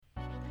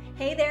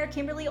Hey there,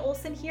 Kimberly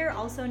Olson here,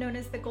 also known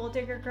as the Goal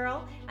Digger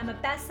Girl. I'm a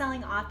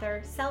best-selling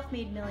author,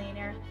 self-made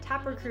millionaire,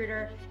 top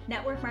recruiter,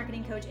 network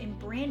marketing coach, and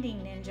branding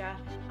ninja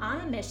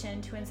on a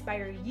mission to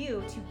inspire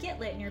you to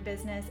get lit in your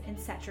business and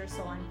set your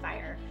soul on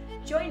fire.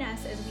 Join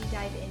us as we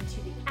dive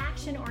into the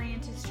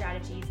action-oriented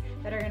strategies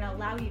that are going to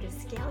allow you to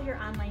scale your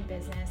online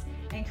business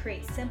and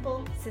create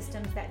simple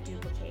systems that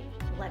duplicate.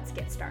 Let's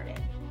get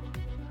started.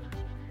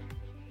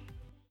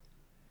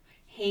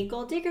 Hey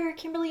Goal Digger,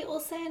 Kimberly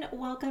Olson.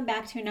 Welcome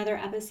back to another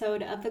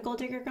episode of the Goal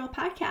Digger Girl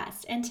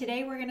podcast. And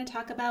today we're going to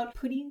talk about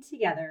putting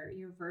together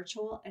your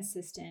virtual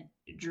assistant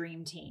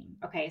dream team.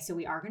 Okay, so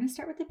we are going to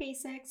start with the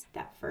basics,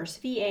 that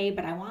first VA,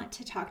 but I want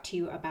to talk to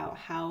you about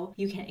how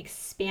you can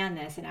expand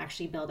this and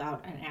actually build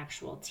out an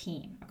actual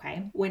team.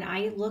 Okay, when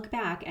I look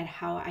back at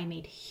how I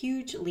made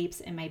huge leaps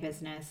in my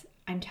business,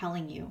 I'm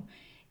telling you,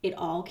 it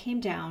all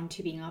came down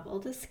to being able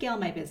to scale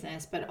my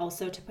business, but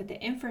also to put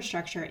the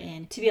infrastructure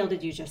in to be able to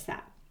do just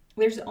that.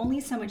 There's only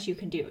so much you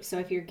can do. So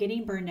if you're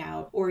getting burned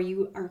out or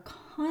you are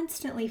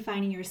constantly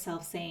finding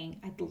yourself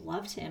saying, I'd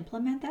love to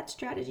implement that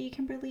strategy,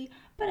 Kimberly,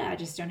 but I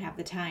just don't have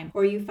the time.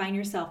 Or you find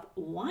yourself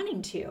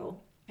wanting to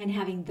and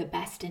having the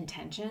best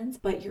intentions,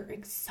 but you're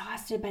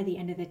exhausted by the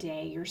end of the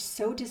day. You're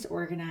so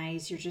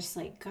disorganized. You're just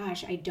like,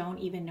 gosh, I don't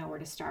even know where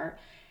to start,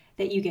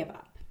 that you give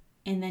up.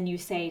 And then you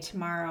say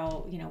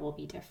tomorrow, will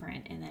be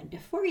different. And then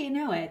before you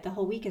know it, the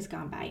whole week has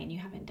gone by and you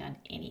haven't done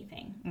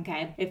anything.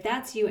 Okay. If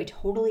that's you, I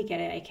totally get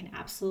it. I can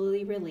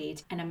absolutely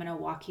relate. And I'm going to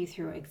walk you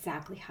through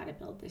exactly how to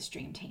build this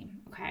dream team.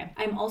 Okay.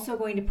 I'm also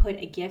going to put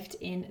a gift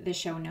in the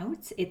show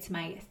notes. It's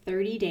my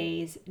 30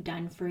 days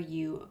done for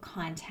you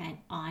content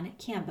on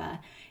Canva.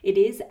 It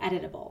is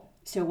editable.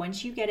 So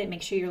once you get it,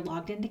 make sure you're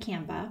logged into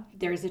Canva.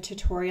 There's a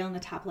tutorial in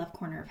the top left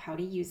corner of how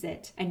to use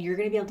it. And you're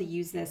going to be able to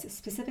use this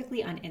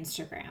specifically on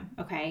Instagram.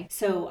 Okay.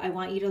 So I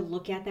want you to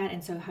look at that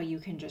and so how you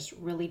can just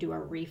really do a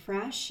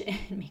refresh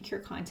and make your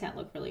content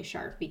look really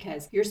sharp,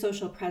 because your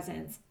social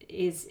presence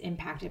is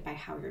impacted by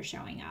how you're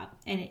showing up,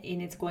 and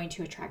it's going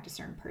to attract a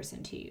certain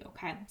person to you.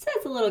 Okay. So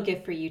that's a little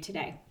gift for you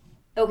today.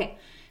 Okay,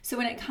 so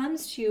when it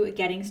comes to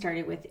getting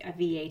started with a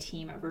VA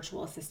team, a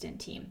virtual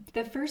assistant team,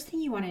 the first thing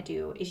you want to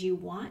do is you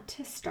want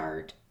to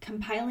start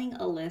compiling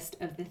a list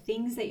of the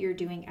things that you're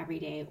doing every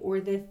day, or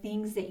the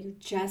things that you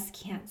just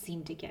can't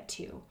seem to get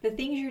to. The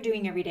things you're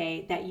doing every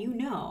day that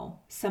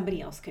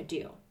somebody else could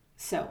do.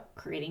 So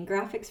creating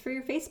graphics for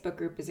your Facebook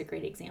group is a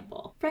great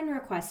example. Friend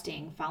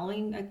requesting,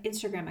 following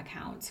Instagram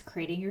accounts,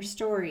 creating your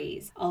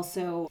stories.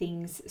 Also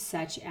things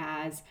such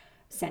as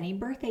sending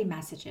birthday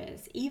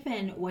messages.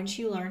 Even once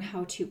you learn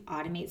how to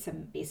automate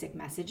some basic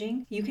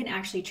messaging, you can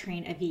actually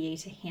train a VA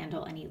to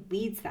handle any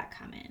leads that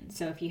come in.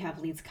 So if you have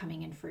leads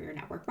coming in for your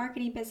network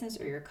marketing business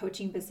or your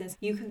coaching business,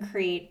 you can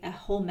create a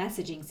whole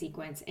messaging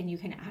sequence and you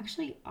can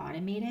actually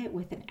automate it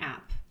with an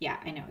app. Yeah,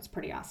 I know, it's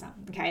pretty awesome.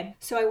 Okay.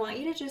 So I want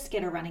you to just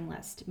get a running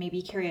list.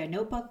 Maybe carry a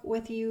notebook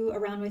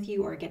around with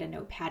you, or get a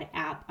notepad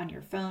app on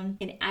your phone.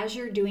 And as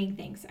you're doing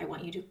things, I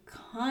want you to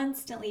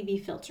constantly be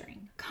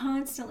filtering,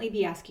 constantly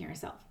be asking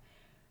yourself,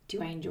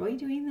 do I enjoy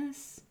doing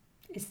this?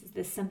 Is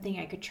this something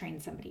I could train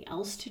somebody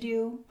else to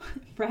do,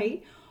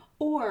 right?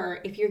 Or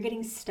if you're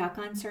getting stuck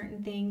on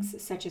certain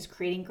things, such as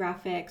creating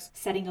graphics,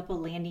 setting up a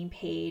landing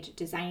page,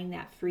 designing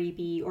that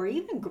freebie, or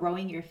even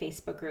growing your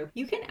Facebook group,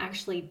 you can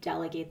actually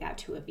delegate that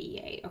to a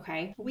VA,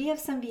 okay? We have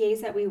some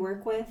VAs that we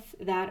work with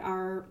that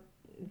are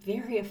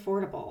very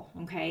affordable,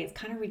 okay? It's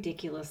kind of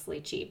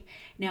ridiculously cheap.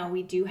 Now,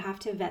 we do have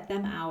to vet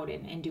them out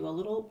and do a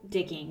little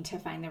digging to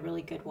find the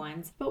really good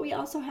ones, but we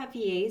also have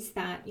VAs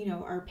that,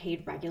 are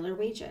paid regular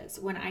wages.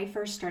 When I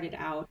first started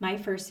out, my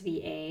first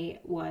VA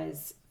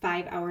was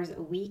 5 hours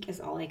a week is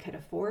all I could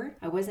afford.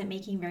 I wasn't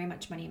making very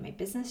much money in my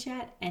business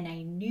yet, and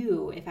I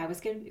knew if I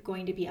was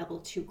going to be able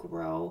to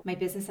grow my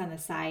business on the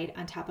side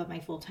on top of my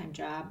full-time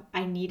job,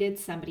 I needed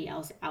somebody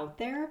else out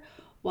there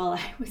while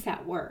I was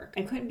at work.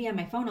 I couldn't be on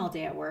my phone all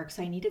day at work,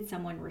 so I needed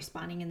someone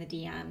responding in the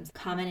DMs,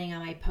 commenting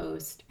on my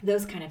post,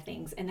 those kind of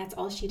things. And that's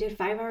all she did.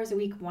 5 hours a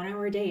week, 1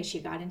 hour a day. She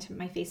got into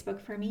my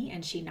Facebook for me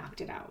and she knocked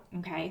it out,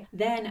 okay?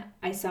 Then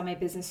I saw my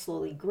business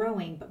slowly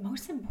growing, but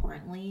most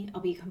importantly,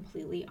 I'll be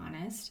completely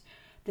honest,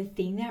 the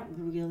thing that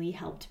really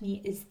helped me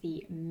is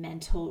the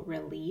mental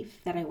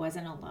relief that I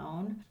wasn't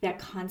alone. That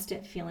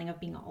constant feeling of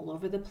being all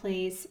over the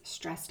place,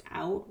 stressed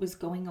out, was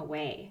going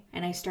away.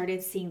 And I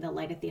started seeing the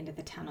light at the end of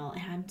the tunnel.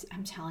 And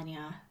I'm telling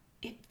you,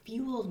 it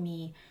fueled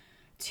me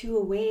to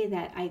a way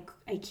that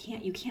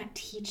you can't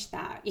teach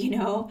that,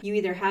 You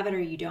either have it or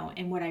you don't.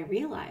 And what I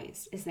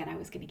realized is that I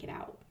was going to get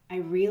out. I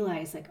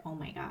realized oh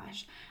my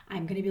gosh,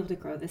 I'm going to be able to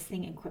grow this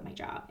thing and quit my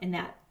job. And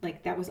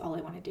that was all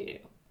I wanted to do.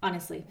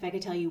 Honestly, if I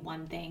could tell you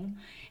one thing,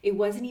 it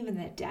wasn't even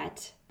the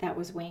debt that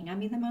was weighing on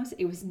me the most.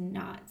 It was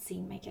not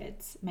seeing my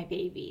kids, my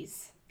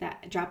babies,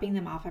 that dropping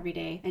them off every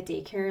day at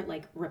daycare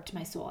ripped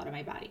my soul out of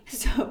my body.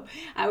 So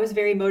I was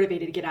very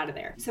motivated to get out of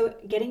there. So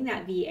getting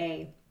that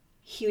VA,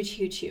 huge,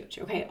 huge, huge.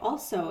 Okay.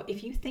 Also,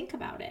 if you think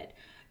about it,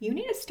 you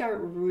need to start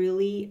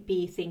really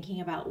be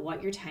thinking about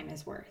what your time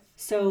is worth.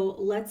 So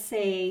let's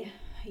say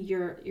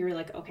you're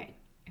like, okay,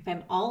 if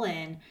I'm all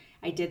in,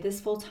 I did this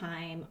full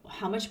time.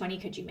 How much money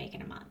could you make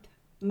in a month?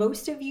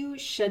 Most of you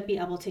should be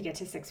able to get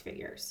to 6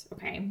 figures,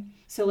 okay?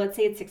 So let's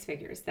say it's 6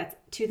 figures. That's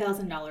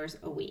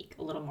 $2,000 a week,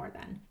 a little more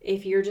than.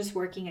 If you're just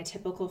working a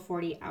typical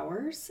 40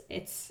 hours, I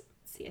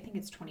think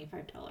it's $25.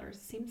 That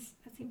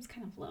seems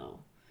kind of low.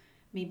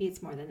 Maybe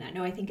it's more than that.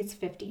 No, I think it's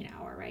 50 an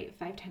hour, right?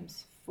 5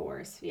 times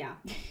 4, so yeah.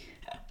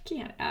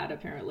 Can't add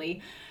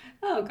apparently.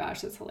 Oh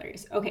gosh, that's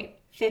hilarious. Okay,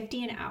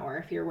 50 an hour.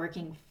 If you're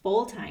working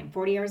full time,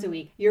 40 hours a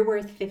week, you're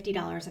worth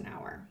 $50 an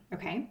hour,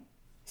 okay?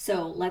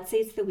 So let's say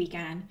it's the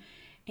weekend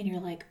and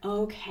you're like,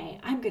 okay,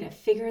 I'm going to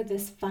figure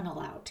this funnel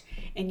out.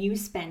 And you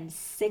spend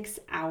 6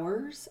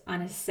 hours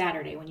on a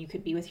Saturday when you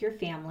could be with your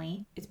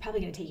family. It's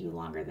probably going to take you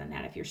longer than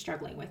that if you're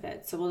struggling with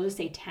it. So we'll just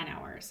say 10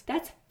 hours.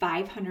 That's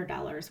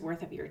 $500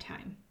 worth of your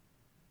time.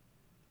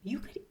 You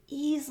could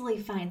easily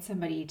find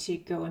somebody to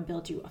go and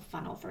build you a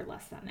funnel for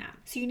less than that.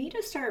 So you need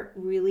to start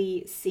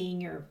really seeing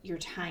your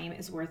time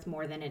is worth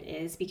more than it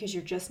is, because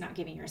you're just not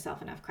giving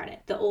yourself enough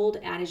credit. The old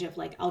adage of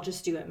like, I'll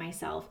just do it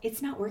myself,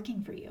 it's not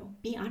working for you.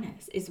 Be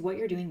honest. Is what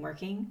you're doing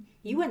working?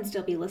 You wouldn't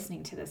still be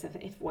listening to this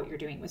if what you're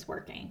doing was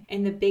working.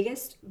 And the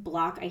biggest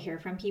block I hear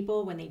from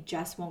people when they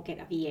just won't get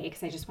a VA,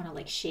 because I just want to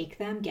like shake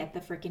them, get the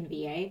freaking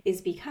VA,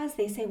 is because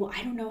they say, well,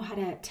 I don't know how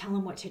to tell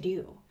them what to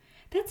do.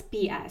 That's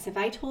BS. If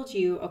I told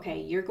you,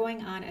 okay, you're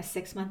going on a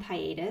 6-month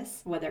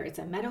hiatus, whether it's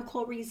a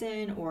medical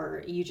reason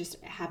or you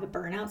just have a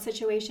burnout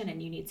situation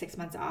and you need 6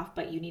 months off,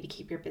 but you need to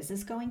keep your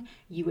business going,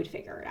 you would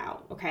figure it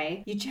out,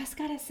 okay? You just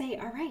gotta say,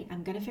 all right,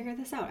 I'm gonna figure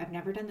this out. I've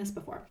never done this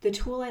before. The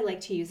tool I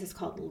like to use is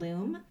called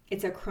Loom.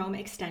 It's a Chrome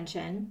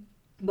extension.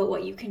 But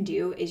what you can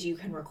do is you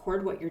can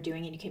record what you're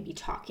doing and you can be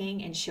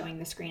talking and showing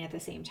the screen at the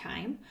same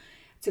time.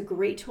 It's a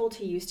great tool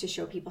to use to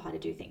show people how to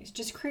do things.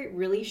 Just create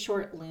really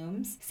short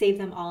looms, save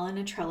them all in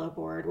a Trello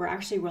board. We're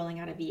actually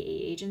rolling out a VA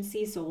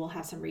agency, so we'll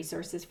have some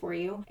resources for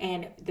you.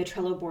 And the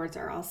Trello boards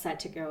are all set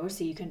to go,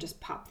 so you can just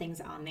pop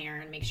things on there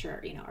and make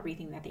sure,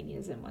 everything that they need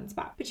is in one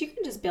spot. But you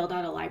can just build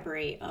out a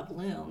library of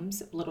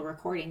looms, little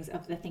recordings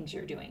of the things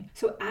you're doing.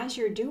 So as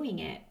you're doing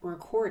it,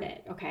 record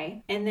it,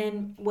 okay? And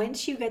then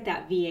once you get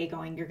that VA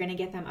going, you're gonna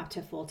get them up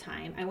to full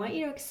time. I want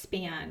you to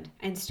expand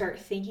and start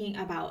thinking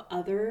about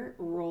other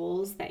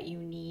roles that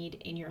you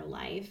need in your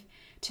life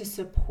to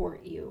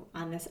support you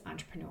on this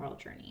entrepreneurial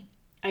journey.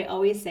 I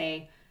always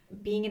say,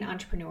 being an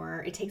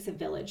entrepreneur, it takes a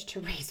village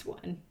to raise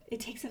one. It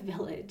takes a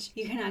village.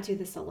 You cannot do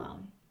this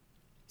alone.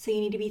 So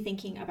you need to be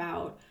thinking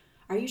about,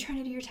 are you trying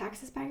to do your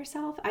taxes by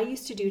yourself? I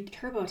used to do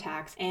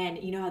TurboTax, and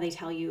you know how they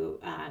tell you,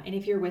 and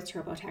if you're with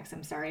TurboTax,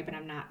 I'm sorry, but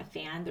I'm not a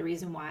fan. The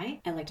reason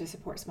why, I like to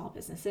support small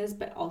businesses,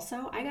 but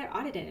also I got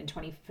audited in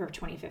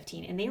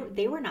 2015, and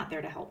they were not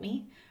there to help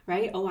me,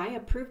 right? Oh, I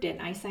approved it,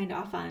 and I signed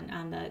off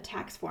on the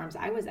tax forms.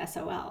 I was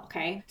SOL,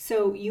 okay?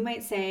 So you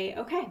might say,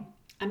 okay,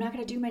 I'm not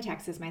going to do my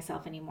taxes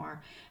myself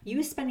anymore.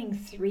 You spending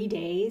 3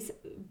 days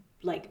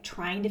like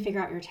trying to figure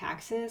out your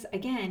taxes,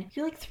 again,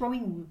 you're like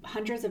throwing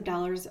hundreds of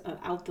dollars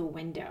out the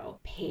window.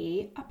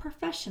 Pay a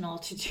professional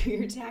to do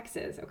your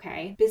taxes,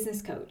 okay?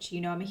 Business coach.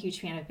 I'm a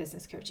huge fan of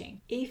business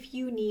coaching. If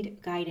you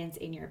need guidance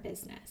in your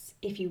business,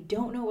 if you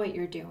don't know what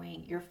you're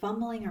doing, you're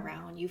fumbling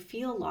around, you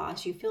feel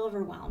lost, you feel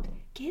overwhelmed,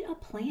 get a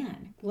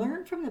plan.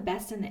 Learn from the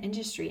best in the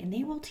industry, and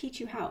they will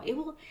teach you how.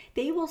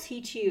 They will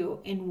teach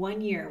you in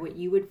 1 year what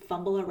you would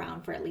fumble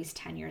around for at least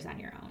 10 years on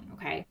your own,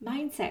 okay?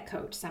 Mindset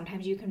coach.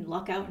 Sometimes you can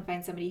luck out and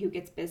find somebody who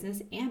gets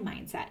business and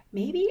mindset.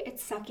 Maybe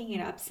it's sucking it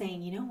up,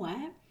 saying, you know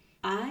what?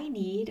 I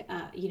need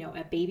a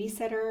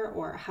babysitter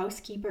or a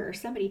housekeeper or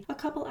somebody a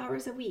couple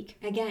hours a week.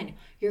 Again,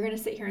 you're going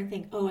to sit here and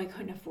think, oh, I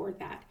couldn't afford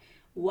that.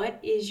 What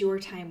is your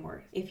time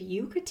worth? If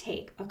you could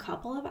take a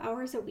couple of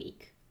hours a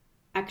week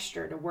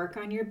extra to work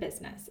on your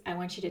business, I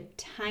want you to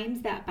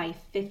times that by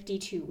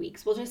 52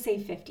 weeks. We'll just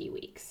say 50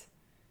 weeks.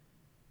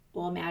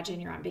 Well, imagine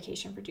you're on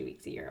vacation for 2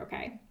 weeks a year,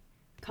 okay?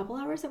 A couple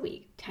hours a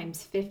week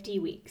times 50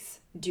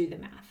 weeks. Do the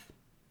math.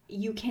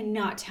 You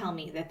cannot tell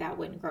me that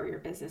wouldn't grow your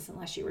business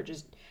unless you were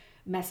just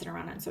messing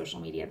around on social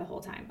media the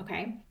whole time,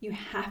 okay? You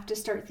have to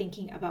start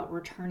thinking about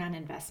return on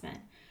investment.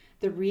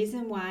 The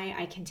reason why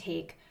I can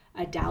take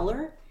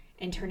 $1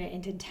 and turn it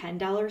into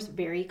 $10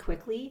 very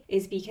quickly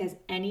is because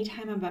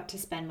anytime I'm about to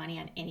spend money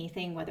on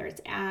anything, whether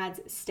it's ads,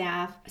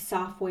 staff,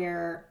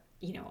 software,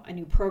 a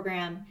new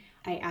program,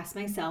 I ask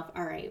myself,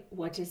 all right,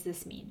 what does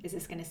this mean? Is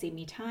this going to save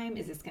me time?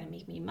 Is this going to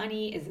make me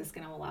money? Is this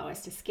going to allow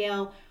us to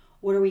scale?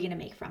 What are we going to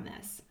make from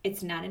this?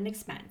 It's not an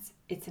expense,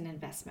 it's an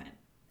investment.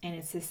 And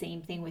it's the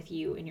same thing with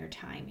you and your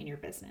time in your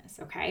business,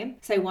 okay?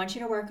 So I want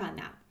you to work on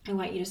that. I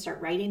want you to start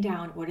writing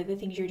down what are the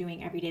things you're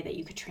doing every day that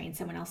you could train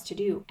someone else to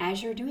do.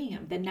 As you're doing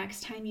them, the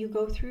next time you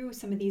go through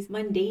some of these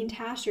mundane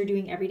tasks you're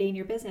doing every day in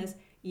your business,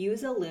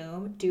 use a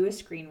Loom, do a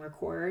screen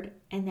record,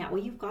 and that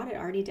way you've got it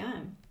already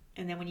done.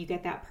 And then when you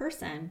get that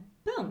person,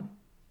 boom,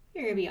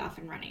 you're going to be off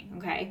and running,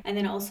 okay? And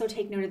then also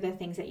take note of the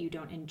things that you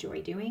don't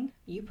enjoy doing.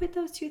 You put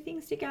those two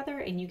things together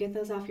and you get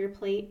those off your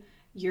plate,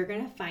 you're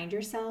going to find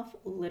yourself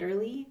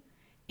literally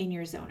in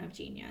your zone of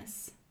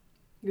genius.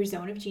 Your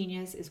zone of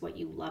genius is what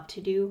you love to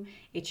do.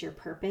 It's your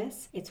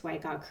purpose. It's why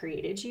God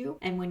created you.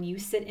 And when you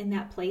sit in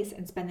that place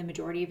and spend the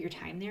majority of your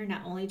time there,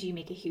 not only do you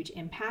make a huge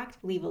impact,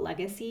 leave a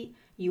legacy,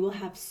 you will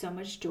have so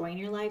much joy in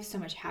your life, so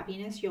much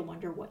happiness, you'll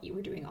wonder what you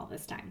were doing all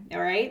this time.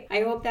 All right?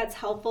 I hope that's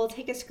helpful.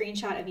 Take a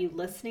screenshot of you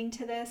listening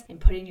to this and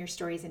put in your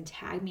stories and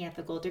tag me at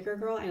the Goal Digger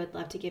Girl. I would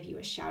love to give you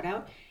a shout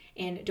out.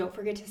 And don't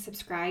forget to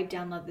subscribe,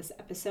 download this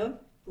episode.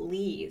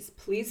 Please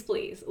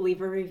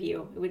leave a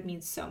review. It would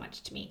mean so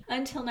much to me.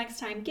 Until next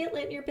time, get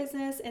lit in your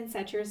business and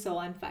set your soul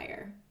on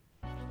fire.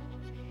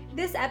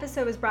 This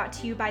episode was brought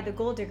to you by the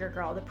Goal Digger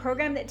Girl, the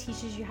program that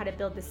teaches you how to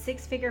build the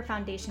six-figure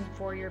foundation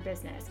for your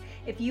business.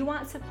 If you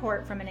want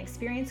support from an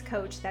experienced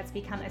coach that's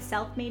become a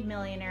self-made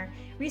millionaire,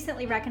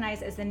 recently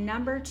recognized as the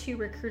 #2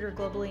 recruiter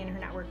globally in her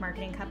network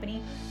marketing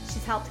company,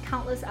 she's helped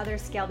countless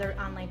others scale their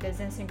online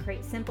business and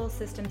create simple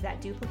systems that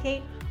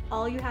duplicate.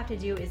 All you have to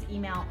do is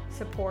email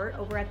support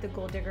over at the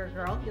Goal Digger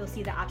Girl. You'll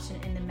see the option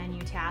in the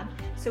menu tab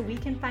so we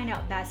can find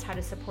out best how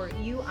to support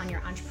you on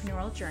your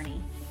entrepreneurial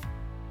journey.